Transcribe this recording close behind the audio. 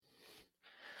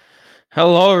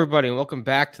Hello, everybody, and welcome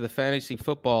back to the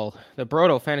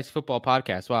Brodo Fantasy Football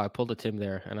Podcast. Wow, I pulled a Tim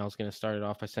there, and I was going to start it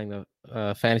off by saying the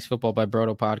Fantasy Football by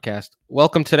Brodo podcast.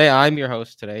 Welcome today. I'm your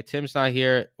host today. Tim's not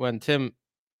here. When Tim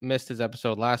missed his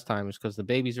episode last time, it was because the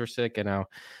babies were sick, and now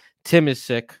Tim is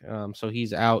sick, so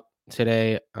he's out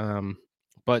today.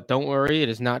 But don't worry, it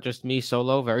is not just me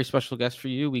solo. Very special guest for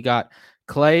you. We got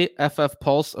Clay, FF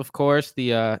Pulse, of course,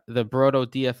 the Brodo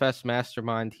DFS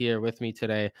mastermind here with me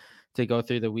today to go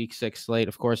through the week 6 slate.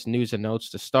 Of course, news and notes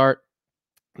to start.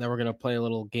 Then we're going to play a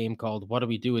little game called What Do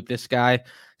We Do With This Guy,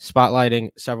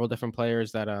 spotlighting several different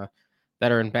players that are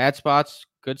in bad spots,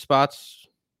 good spots.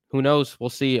 Who knows? We'll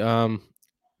see.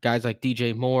 Guys like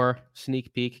DJ Moore,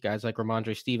 sneak peek, guys like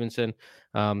Ramondre Stevenson,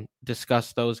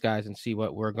 discuss those guys and see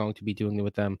what we're going to be doing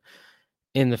with them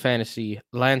in the fantasy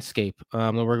landscape.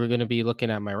 We're going to be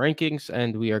looking at my rankings,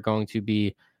 and we are going to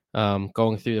be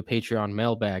going through the Patreon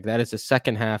mailbag. That is the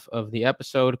second half of the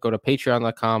episode. Go to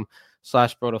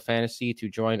patreon.com/BrodoFantasy to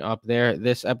join up there.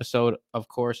 This episode, of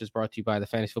course, is brought to you by the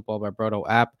Fantasy Football by Brodo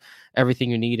app.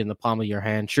 Everything you need in the palm of your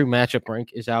hand. True Matchup Rank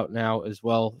is out now as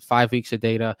well. 5 weeks of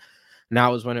data.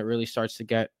 Now is when it really starts to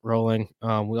get rolling.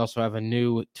 We also have a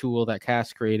new tool that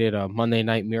Cass created, a Monday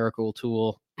Night Miracle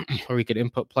tool, where you could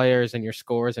input players and your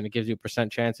scores, and it gives you a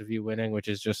percent chance of you winning, which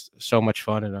is just so much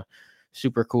fun and a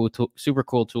super cool tool.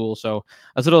 So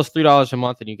as little as $3 a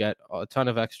month, and you get a ton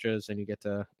of extras, and you get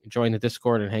to join the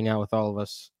Discord and hang out with all of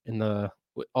us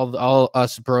all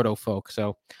us Brodo folk.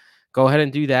 So go ahead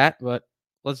and do that. But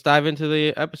let's dive into the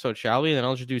episode, shall we? And then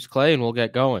I'll introduce Clay, and we'll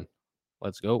get going.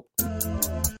 Let's go.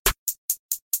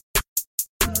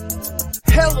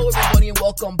 Hello, everybody, and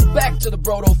welcome back to the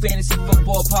Brodo Fantasy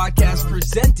Football Podcast,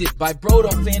 presented by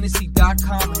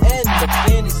BrodoFantasy.com and the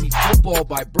Fantasy Football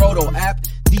by Brodo app,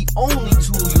 the only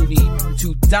tool you need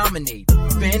to dominate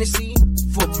fantasy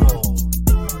football.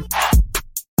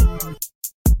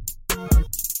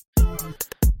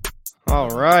 All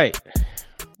right.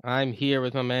 I'm here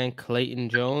with my man, Clayton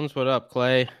Jones. What up,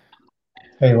 Clay?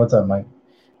 Hey, what's up, Mike?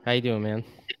 How you doing, man?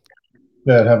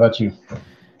 Good. How about you?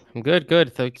 I'm good.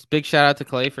 So big shout out to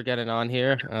Clay for getting on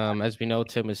here. As we know,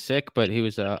 Tim is sick, but he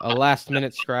was a last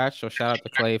minute scratch. So shout out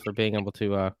to Clay for being able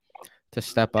to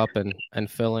step up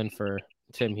and fill in for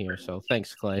Tim here. So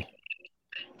thanks, Clay.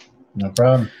 No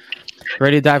problem.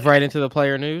 Ready to dive right into the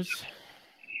player news?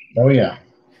 Oh, yeah.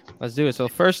 Let's do it. So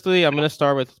firstly, I'm going to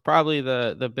start with probably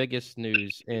the biggest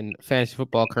news in fantasy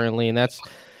football currently, and that's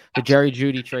the Jerry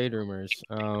Jeudy trade rumors.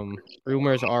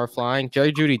 Rumors are flying.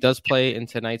 Jerry Jeudy does play in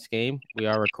tonight's game. We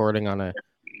are recording on a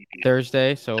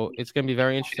Thursday, so it's going to be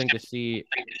very interesting to see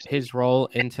his role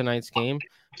in tonight's game.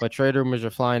 But trade rumors are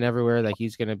flying everywhere that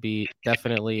he's going to be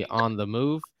definitely on the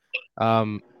move.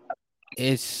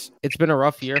 It's been a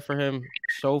rough year for him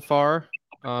so far.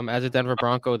 As a Denver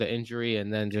Bronco, the injury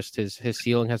and then just his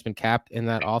ceiling has been capped in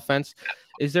that offense.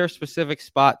 Is there a specific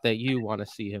spot that you want to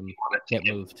see him get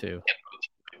moved to?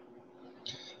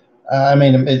 I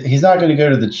mean, he's not going to go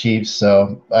to the Chiefs,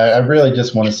 so I really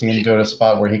just want to see him go to a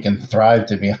spot where he can thrive,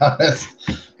 to be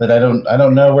honest. But I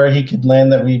don't know where he could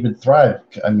land that we would thrive.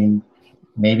 I mean,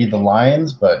 maybe the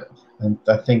Lions, but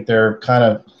I think they're kind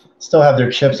of still have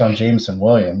their chips on Jameson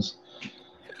Williams.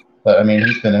 But, I mean,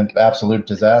 he's been an absolute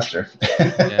disaster.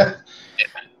 Yeah.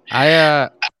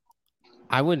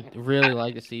 I would really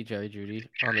like to see Jerry Jeudy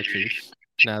on the Chiefs,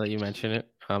 now that you mention it.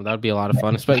 That would be a lot of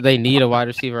fun. Especially they need a wide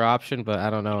receiver option, but I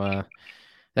don't know.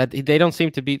 That they don't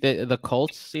seem to be the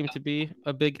Colts seem to be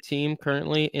a big team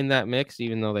currently in that mix,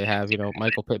 even though they have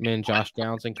Michael Pittman, Josh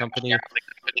Downs, and company.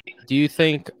 Do you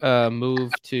think a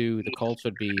move to the Colts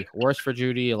would be worse for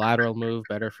Jeudy, a lateral move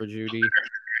better for Jeudy?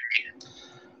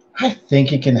 I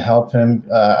think it can help him.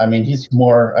 I mean,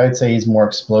 I'd say he's more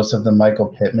explosive than Michael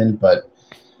Pittman, but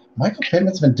Michael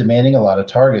Pittman's been demanding a lot of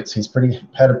targets. He's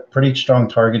had a pretty strong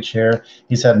target share.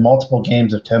 He's had multiple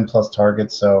games of 10-plus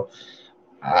targets. So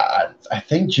I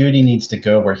think Jeudy needs to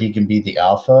go where he can be the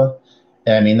alpha.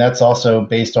 And, I mean, that's also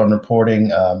based on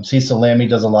reporting. Cecil Lammey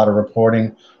does a lot of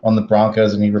reporting on the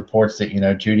Broncos, and he reports that,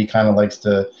 Jeudy kind of likes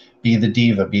to be the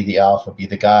diva, be the alpha, be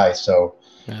the guy. So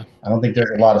yeah. I don't think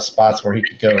there's a lot of spots where he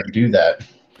could go and do that.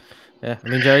 Yeah, I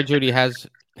mean, Jerry Jeudy has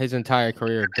his entire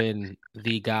career been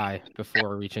the guy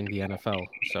before reaching the NFL.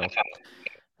 So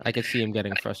I could see him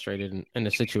getting frustrated in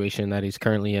the situation that he's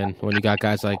currently in when you got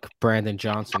guys like Brandon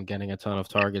Johnson getting a ton of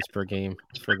targets per game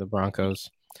for the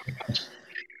Broncos.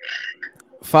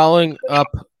 Following up,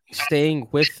 staying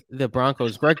with the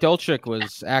Broncos, Greg Dulcich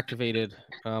was activated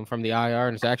from the IR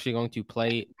and is actually going to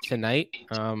play tonight.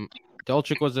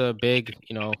 Dulcich was a big,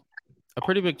 a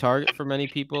pretty big target for many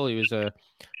people. He was a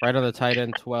right on the tight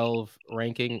end 12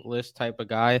 ranking list type of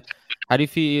guy. How do you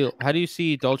feel? How do you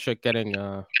see Dolchik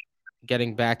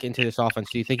getting back into this offense?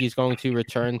 Do you think he's going to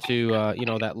return to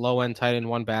that low end tight end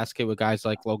one basket with guys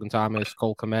like Logan Thomas,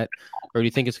 Cole Kmet, or do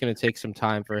you think it's going to take some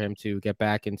time for him to get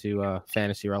back into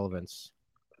fantasy relevance?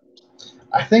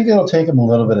 I think it'll take him a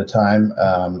little bit of time.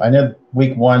 I know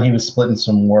week one he was splitting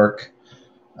some work.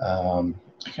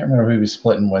 I can't remember who he was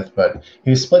splitting with, but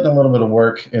he was splitting a little bit of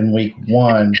work in week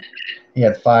one. He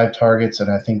had 5 targets,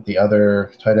 and I think the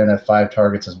other tight end had 5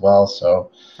 targets as well. So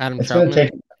Adam it's going to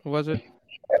take Troutman, was it?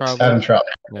 Probably. Adam Trout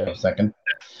for Yeah. a second.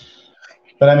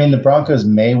 But I mean, the Broncos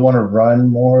may want to run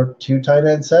more 2 tight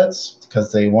end sets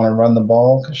because they want to run the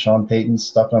ball because Sean Payton's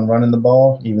stuck on running the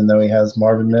ball, even though he has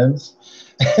Marvin Mims.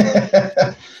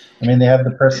 I mean, they have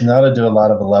the personnel to do a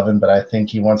lot of 11, but I think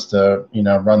he wants to,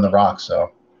 run the rock.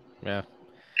 So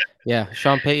Yeah.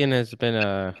 Sean Payton has been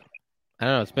I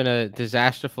don't know. It's been a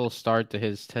disasterful start to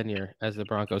his tenure as the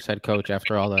Broncos head coach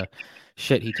after all the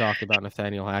shit he talked about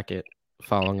Nathaniel Hackett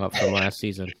following up from last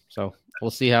season. So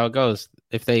we'll see how it goes.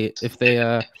 If they,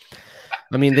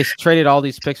 I mean, they traded all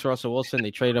these picks for Russell Wilson. They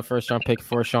traded a first-round pick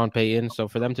for Sean Payton. So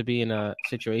for them to be in a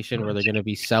situation where they're going to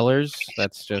be sellers,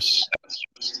 that's just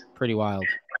pretty wild.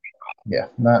 yeah,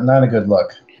 not a good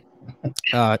look.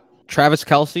 Travis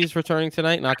Kelce's returning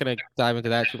tonight. Not going to dive into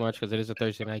that too much because it is a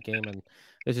Thursday night game, and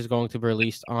this is going to be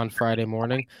released on Friday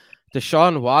morning.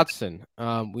 Deshaun Watson.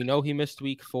 We know he missed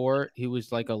week 4. He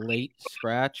was like a late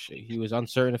scratch. He was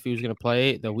uncertain if he was going to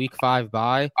play the week 5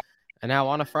 bye. And now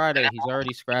on a Friday, he's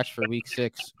already scratched for week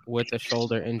 6 with a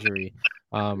shoulder injury.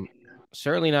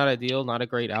 Certainly not ideal, not a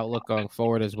great outlook going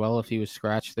forward as well if he was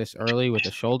scratched this early with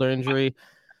a shoulder injury.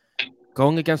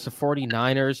 Going against the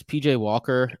 49ers, PJ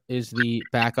Walker is the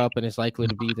backup and is likely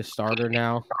to be the starter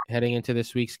now heading into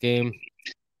this week's game.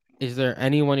 Is there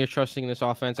anyone you're trusting in this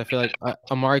offense? I feel like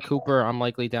Amari Cooper, I'm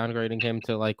likely downgrading him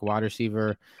to like wide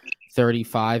receiver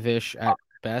 35-ish at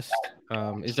best.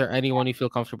 Is there anyone you feel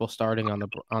comfortable starting on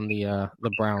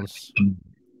the Browns?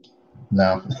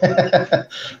 No.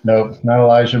 Nope, not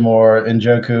Elijah Moore.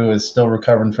 Njoku is still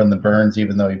recovering from the burns,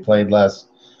 even though he played last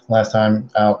time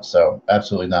out. So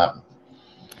absolutely not.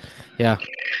 Yeah,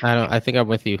 I think I'm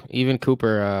with you. Even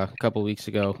Cooper a couple weeks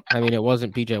ago. I mean, it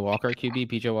wasn't PJ Walker QB.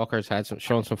 PJ Walker has had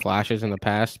shown some flashes in the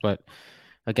past, but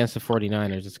against the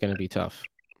 49ers, it's going to be tough.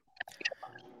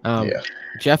 Yeah.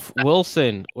 Jeff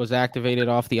Wilson was activated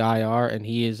off the IR, and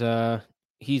he's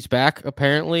back.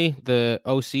 Apparently, the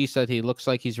OC said he looks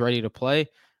like he's ready to play.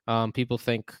 People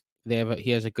think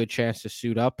he has a good chance to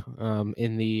suit up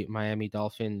in the Miami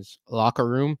Dolphins locker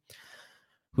room.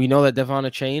 We know that Devon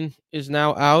Achane is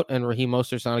now out, and Raheem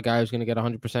Mostert's not a guy who's going to get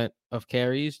 100% of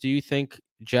carries. Do you think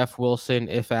Jeff Wilson,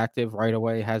 if active right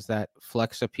away, has that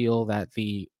flex appeal that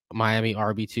the Miami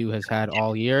RB2 has had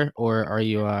all year, or are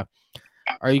you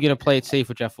going to play it safe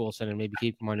with Jeff Wilson and maybe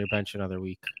keep him on your bench another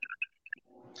week?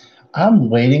 I'm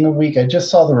waiting a week. I just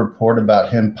saw the report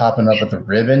about him popping up with a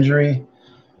rib injury,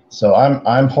 so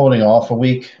I'm holding off a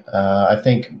week. I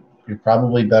think you're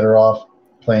probably better off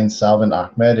playing Salvon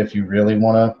Ahmed if you really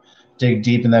want to dig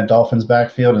deep in that Dolphins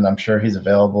backfield, and I'm sure he's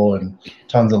available in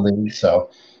tons of leagues. So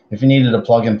if you needed a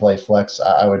plug-and-play flex,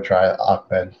 I would try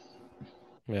Ahmed.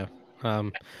 Yeah.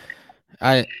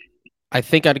 I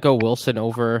think I'd go Wilson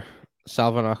over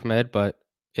Salvon Ahmed, but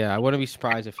yeah, I wouldn't be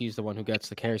surprised if he's the one who gets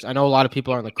the carries. I know a lot of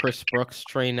people are on the Chris Brooks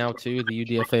train now too, the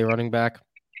UDFA running back.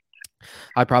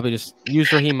 I'd probably just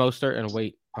use Raheem Mostert and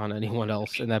wait on anyone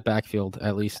else in that backfield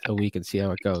at least a week and see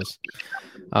how it goes.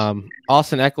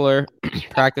 Austin Eckler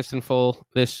practiced in full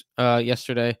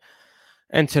yesterday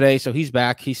and today, so he's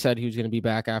back. He said he was going to be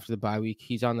back after the bye week.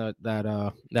 He's on that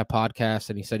podcast,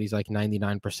 and he said he's like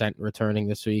 99% returning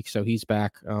this week, so he's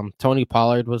back. Tony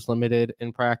Pollard was limited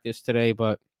in practice today,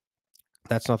 but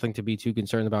that's nothing to be too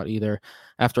concerned about either.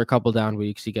 After a couple down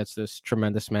weeks, he gets this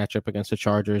tremendous matchup against the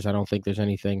Chargers. I don't think there's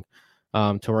anything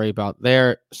to worry about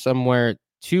there. Somewhere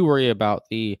to worry about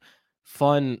the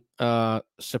fun,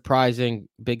 surprising,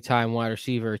 big-time wide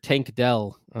receiver, Tank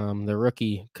Dell, the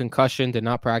rookie. Concussion, did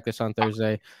not practice on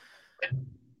Thursday.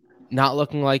 Not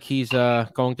looking like he's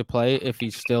going to play if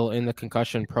he's still in the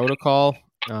concussion protocol.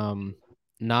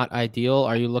 Not ideal.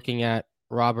 Are you looking at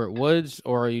Robert Woods,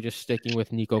 or are you just sticking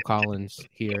with Nico Collins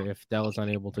here if Dell is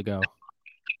unable to go?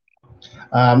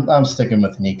 I'm sticking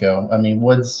with Nico. I mean,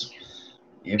 Woods,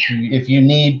 if you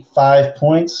need 5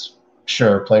 points,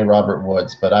 sure, play Robert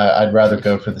Woods, but I'd rather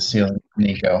go for the ceiling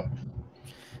Nico.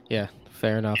 Yeah,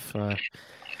 fair enough.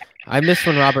 I miss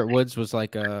when Robert Woods was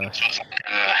like a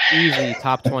easy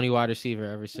top 20 wide receiver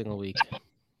every single week.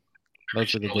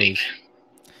 Those were the days.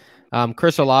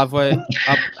 Chris Olave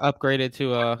upgraded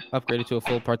to a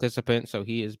full participant, so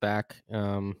he is back.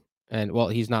 And well,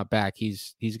 he's not back.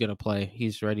 He's gonna play.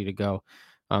 He's ready to go.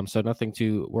 So nothing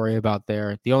to worry about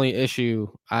there. The only issue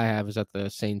I have is that the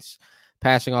Saints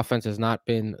passing offense has not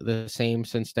been the same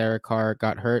since Derek Carr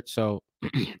got hurt. So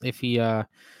if he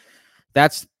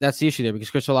that's the issue there, because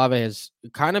Chris Olave has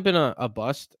kind of been a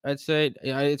bust, I'd say.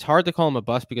 It's hard to call him a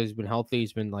bust because he's been healthy.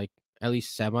 He's been like at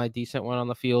least semi-decent one on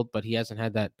the field, but he hasn't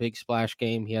had that big splash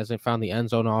game. He hasn't found the end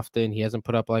zone often. He hasn't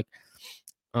put up like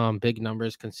big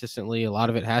numbers consistently. A lot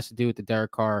of it has to do with the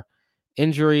Derek Carr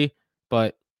injury,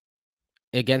 but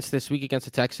against this week against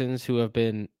the Texans, who have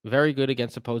been very good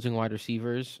against opposing wide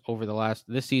receivers over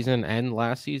this season and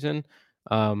last season.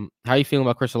 How are you feeling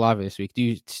about Chris Olave this week? Do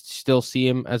you still see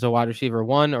him as a wide receiver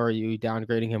 1, or are you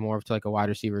downgrading him more to like a wide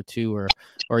receiver 2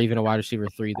 or even a wide receiver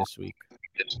 3 this week?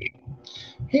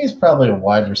 He's probably a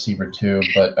wide receiver 2,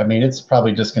 but I mean, it's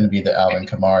probably just going to be the Alvin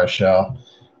Kamara show.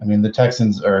 I mean, the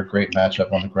Texans are a great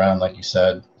matchup on the ground, like you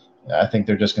said. I think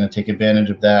they're just going to take advantage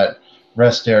of that,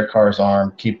 rest Derek Carr's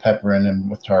arm, keep peppering him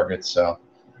with targets. So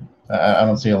I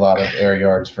don't see a lot of air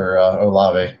yards for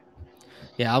Olave.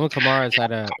 Yeah, Alvin Kamara has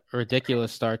had a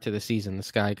ridiculous start to the season.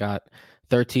 This guy got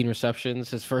 13 receptions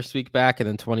his first week back, and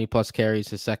then 20 plus carries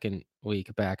his second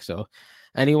week back. So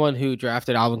anyone who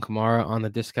drafted Alvin Kamara on the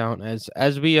discount,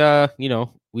 as we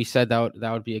we said that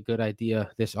would be a good idea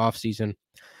this offseason,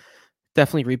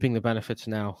 definitely reaping the benefits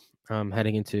now,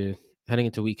 heading into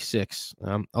week 6.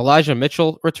 Elijah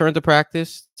Mitchell returned to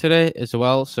practice today as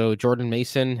well. So Jordan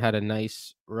Mason had a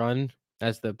nice run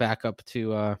as the backup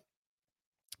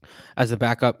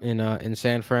in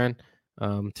San Fran,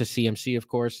 to CMC, of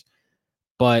course.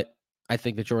 But I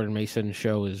think the Jordan Mason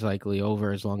show is likely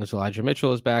over as long as Elijah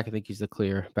Mitchell is back. I think he's the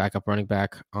clear backup running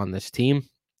back on this team.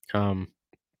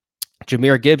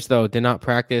 Jahmyr Gibbs, though, did not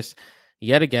practice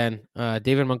yet again.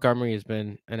 David Montgomery has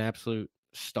been an absolute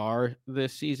star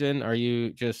this season. Are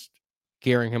you just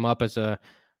gearing him up as a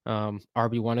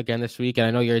RB1 again this week? And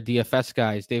I know you're a DFS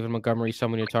guy. Is David Montgomery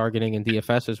someone you're targeting in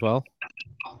DFS as well?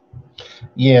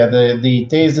 Yeah, the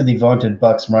days of the vaunted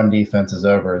Bucks run defense is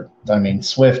over. I mean,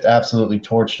 Swift absolutely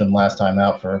torched him last time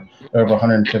out for over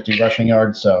 150 rushing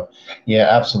yards. So, yeah,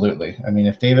 absolutely. I mean,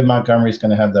 if David Montgomery's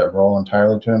going to have that role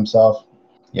entirely to himself,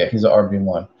 yeah, he's an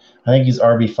RB1. I think he's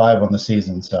RB5 on the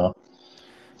season. So,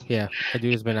 yeah, that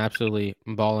dude has been absolutely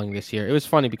balling this year. It was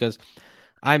funny because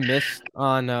I missed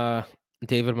on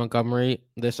David Montgomery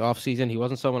this offseason. He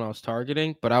wasn't someone I was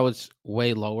targeting, but I was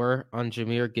way lower on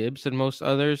Jahmyr Gibbs than most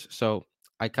others. So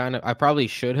I probably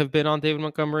should have been on David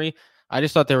Montgomery. I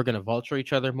just thought they were going to vulture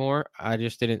each other more. I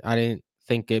didn't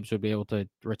think Gibbs would be able to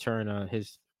return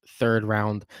his 3rd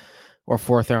round or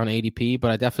 4th round ADP, but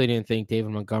I definitely didn't think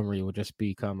David Montgomery would just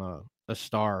become a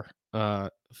star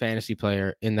fantasy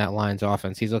player in that Lions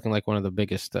offense. He's looking like one of the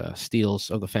biggest steals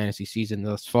of the fantasy season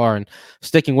thus far. And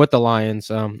sticking with the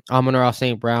Lions, Amon-Ra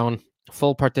St. Brown,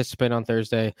 full participant on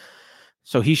Thursday,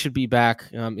 so he should be back.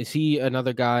 Is he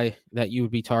another guy that you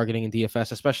would be targeting in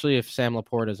DFS, especially if Sam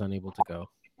Laporta is unable to go?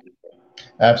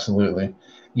 Absolutely.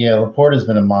 Yeah, Laporta has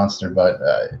been a monster, but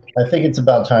I think it's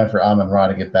about time for Amon-Ra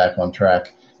to get back on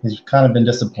track. He's kind of been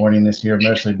disappointing this year,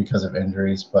 mostly because of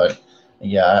injuries, but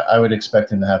yeah, I would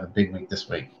expect him to have a big week this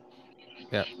week.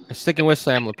 Yeah, sticking with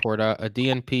Sam Laporta, a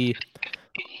DNP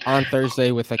on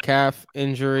Thursday with a calf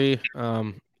injury.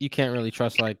 You can't really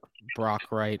trust like Brock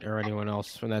Wright or anyone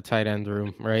else from that tight end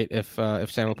room, right? If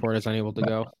Sam Laporta is unable to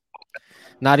go,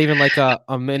 not even like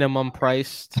a minimum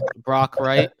priced Brock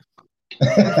Wright.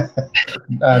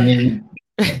 I mean,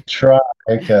 try,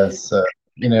 because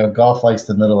golf likes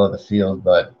the middle of the field,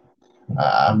 but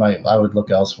I would look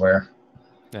elsewhere.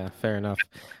 Yeah, fair enough.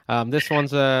 This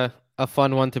one's a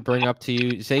fun one to bring up to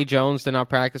you. Zay Jones did not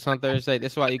practice on Thursday.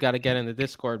 This is why you got to get in the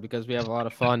Discord, because we have a lot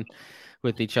of fun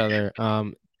with each other.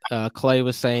 Clay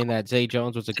was saying that Zay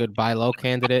Jones was a good buy low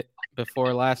candidate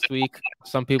before last week.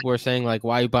 Some people were saying, like,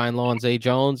 why are you buying low on Zay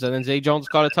Jones? And then Zay Jones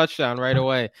caught a touchdown right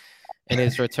away in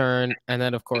his return. And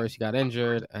then, of course, he got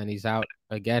injured, and he's out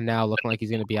again now, looking like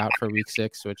he's going to be out for week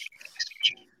 6, which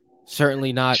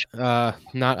certainly not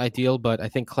ideal. But I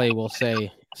think Clay will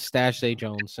say stash Zay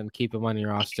Jones and keep him on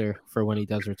your roster for when he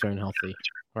does return healthy.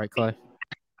 Right, Clay?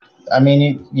 I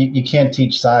mean, you can't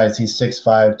teach size. He's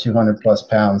 6'5", 200-plus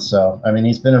pounds. So, I mean,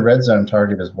 he's been a red zone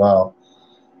target as well.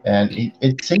 And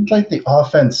it seems like the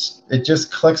offense, it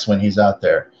just clicks when he's out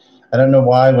there. I don't know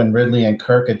why when Ridley and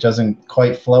Kirk, it doesn't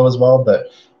quite flow as well. But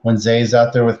when Zay's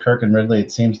out there with Kirk and Ridley,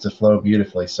 it seems to flow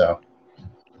beautifully. So,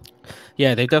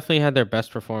 yeah, they definitely had their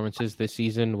best performances this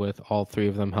season with all 3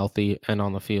 of them healthy and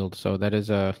on the field. So that is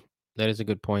a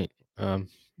good point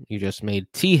you just made.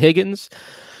 T. Higgins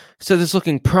So this is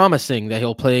looking promising that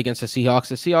he'll play against the Seahawks.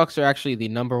 The Seahawks are actually the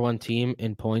number one team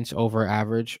in points over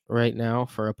average right now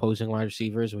for opposing wide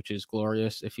receivers, which is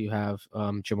glorious if you have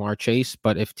Jamar Chase.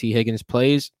 But if T. Higgins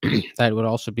plays, that would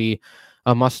also be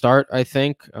a must start, I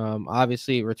think.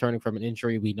 Obviously, returning from an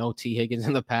injury, we know T. Higgins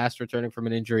in the past returning from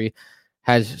an injury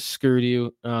has screwed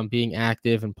you being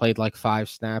active and played like 5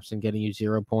 snaps and getting you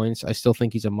 0 points. I still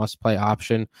think he's a must play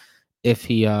option if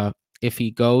he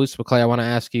goes. But Clay, I want to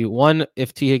ask you, one,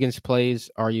 if T. Higgins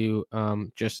plays, are you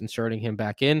just inserting him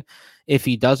back in? If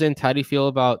he doesn't, how do you feel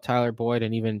about Tyler Boyd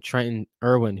and even Trenton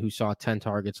Irwin, who saw 10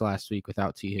 targets last week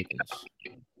without T. Higgins?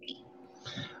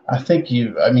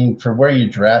 I mean, for where you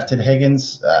drafted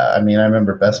Higgins, I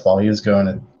remember best ball, he was going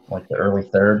in like the early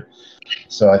third.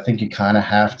 So I think you kind of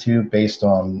have to, based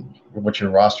on what your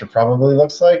roster probably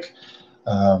looks like.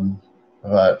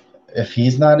 But if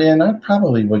he's not in, I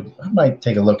might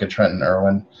take a look at Trenton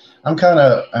Irwin.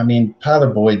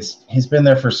 Tyler Boyd's, he's been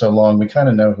there for so long. We kind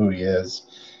of know who he is.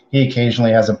 He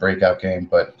occasionally has a breakout game,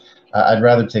 but I'd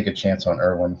rather take a chance on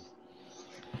Irwin.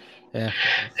 Yeah,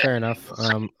 fair enough.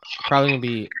 Probably going to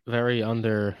be very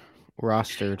under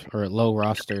rostered or low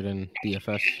rostered in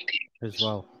DFS as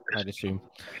well, I'd assume.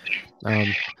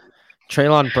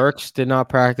 Treylon Burks did not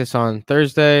practice on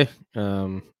Thursday.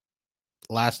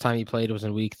 Last time he played was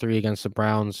in week 3 against the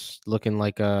Browns, looking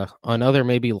like another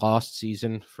maybe lost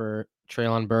season for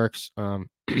Treylon Burks.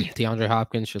 DeAndre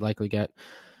Hopkins should likely get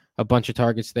a bunch of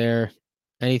targets there.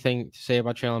 Anything to say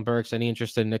about Treylon Burks? Any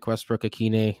interest in Nick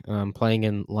Westbrook-Akine playing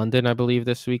in London, I believe,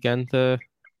 this weekend the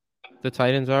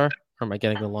Titans are? Or am I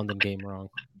getting the London game wrong?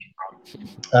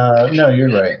 No, you're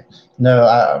right. No,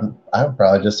 I would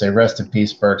probably just say rest in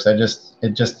peace, Burks. It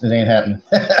ain't happening.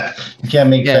 You can't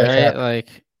make that happen.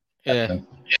 Like, yeah.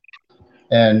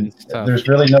 And there's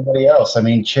really nobody else. I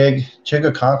mean, Chig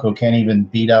Okonkwo can't even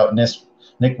beat out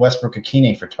Nick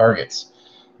Westbrook-Akine for targets.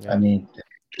 Yeah. I mean,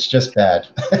 it's just bad.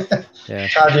 Yeah.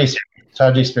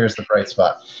 Tajay Spears the bright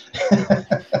spot.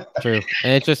 True,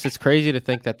 and it's crazy to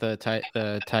think that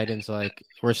the Titans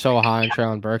were so high on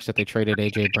Treylon Burks that they traded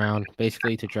AJ Brown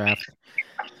basically to draft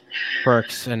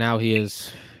Burks, and now he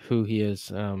is who he is.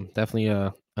 Definitely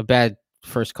a bad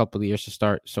first couple of years to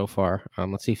start so far.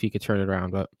 Let's see if he could turn it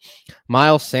around. But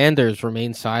Miles Sanders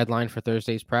remains sidelined for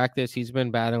Thursday's practice. He's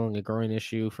been battling a groin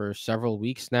issue for several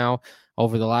weeks now.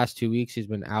 Over the last 2 weeks, he's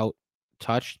been out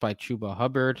touched by Chuba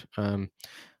Hubbard.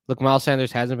 Look, Miles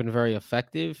Sanders hasn't been very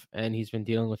effective, and he's been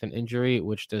dealing with an injury,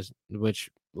 which the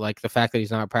fact that he's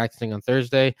not practicing on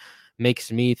Thursday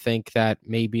makes me think that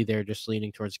maybe they're just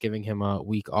leaning towards giving him a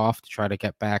week off to try to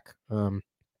get back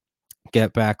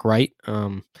right.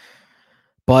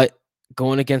 But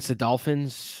going against the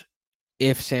Dolphins,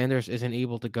 if Sanders isn't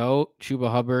able to go, Chuba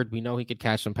Hubbard, we know he could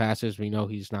catch some passes. We know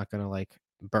he's not going to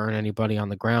burn anybody on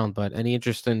the ground. But any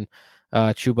interest in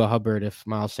Chuba Hubbard if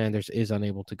Miles Sanders is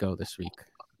unable to go this week?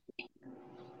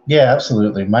 Yeah,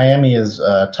 absolutely. Miami is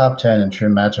top 10 in true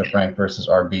matchup rank versus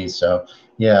RB. So,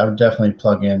 yeah, I would definitely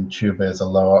plug in Chuba as a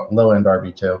low-end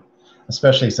RB2,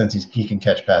 especially since he can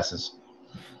catch passes.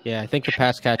 Yeah, I think the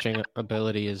pass catching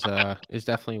ability is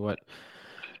definitely what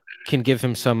can give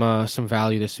him some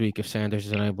value this week if Sanders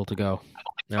is unable to go.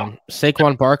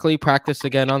 Saquon Barkley practiced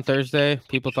again on Thursday.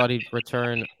 People thought he'd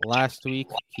return last week.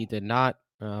 He did not.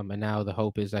 And now the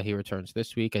hope is that he returns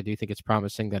this week. I do think it's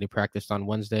promising that he practiced on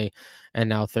Wednesday and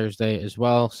now Thursday as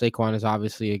well. Saquon is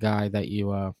obviously a guy that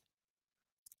you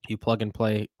plug and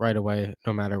play right away,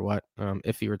 no matter what,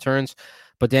 if he returns.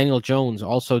 But Daniel Jones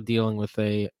also dealing with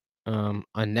a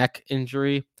neck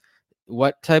injury.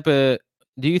 What type of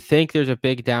do you think there's a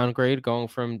big downgrade going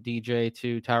from DJ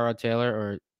to Tyrod Taylor,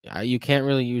 or you can't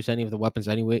really use any of the weapons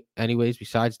anyways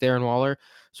besides Darren Waller?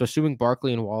 So assuming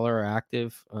Barkley and Waller are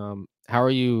active, how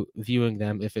are you viewing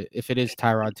them if it is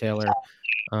Tyrod Taylor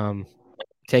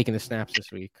taking the snaps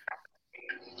this week?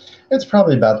 It's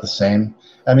probably about the same.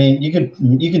 I mean, you could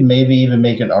maybe even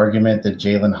make an argument that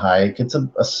Jalen Hyatt gets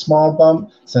a small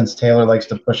bump since Taylor likes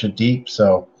to push it deep.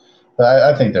 So, but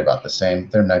I think they're about the same.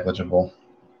 They're negligible.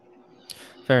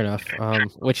 Fair enough.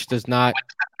 Which does not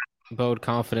bode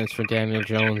confidence for Daniel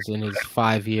Jones in his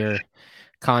 5-year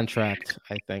contract,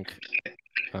 I think.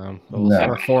 Or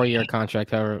 4-year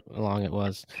contract, however long it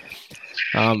was.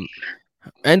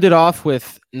 Ended off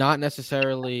with not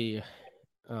necessarily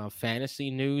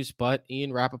fantasy news, but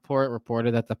Ian Rappaport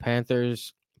reported that the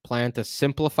Panthers plan to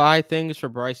simplify things for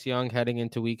Bryce Young heading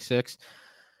into week 6.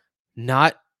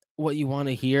 Not what you want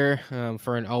to hear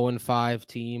for an 0-5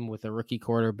 team with a rookie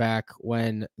quarterback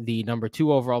when the number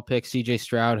 2 overall pick, CJ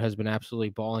Stroud, has been absolutely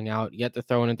balling out, yet to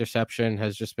throw an interception,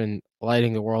 has just been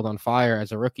lighting the world on fire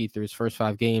as a rookie through his first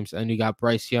 5 games. And you got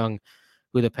Bryce Young,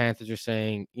 who the Panthers are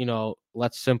saying,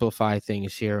 let's simplify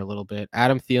things here a little bit.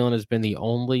 Adam Thielen has been the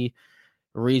only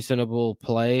reasonable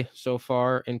play so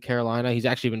far in Carolina. He's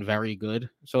actually been very good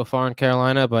so far in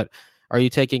Carolina, but are you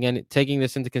taking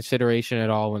this into consideration at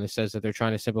all when it says that they're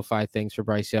trying to simplify things for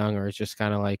Bryce Young, or it's just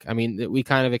kind of like, we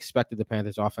kind of expected the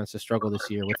Panthers offense to struggle this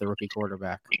year with the rookie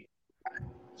quarterback?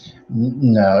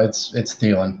 No, it's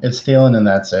Thielen. It's Thielen, and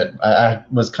that's it. I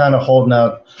was kind of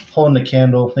holding the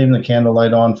candle, leaving the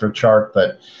candlelight on for Chark,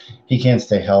 but he can't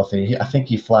stay healthy. I think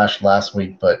he flashed last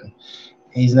week, but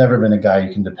he's never been a guy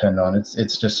you can depend on.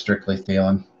 It's just strictly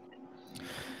Thielen.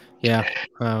 Yeah,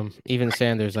 even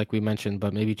Sanders, like we mentioned,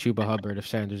 but maybe Chuba Hubbard if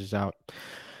Sanders is out.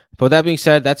 But with that being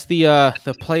said, that's the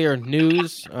player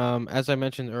news. As I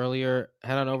mentioned earlier,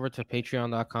 head on over to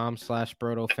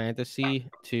patreon.com/BrotoFantasy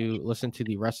to listen to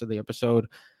the rest of the episode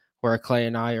where Clay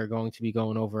and I are going to be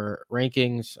going over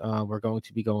rankings. We're going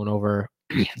to be going over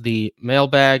the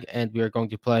mailbag, and we are going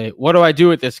to play What Do I Do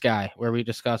With This Guy, where we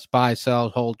discuss buy, sell,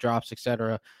 hold, drops,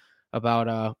 etc.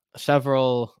 about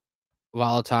several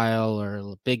volatile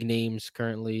or big names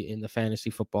currently in the fantasy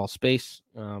football space.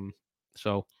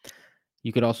 So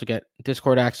you could also get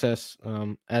Discord access,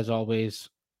 as always.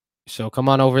 So come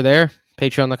on over there,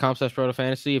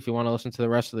 patreon.com/protofantasy if you want to listen to the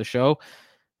rest of the show.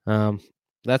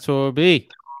 That's what it will be.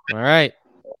 All right.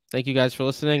 Thank you guys for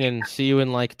listening, and see you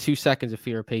in like 2 seconds if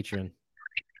you're a patron.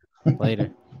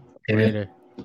 Later. Later.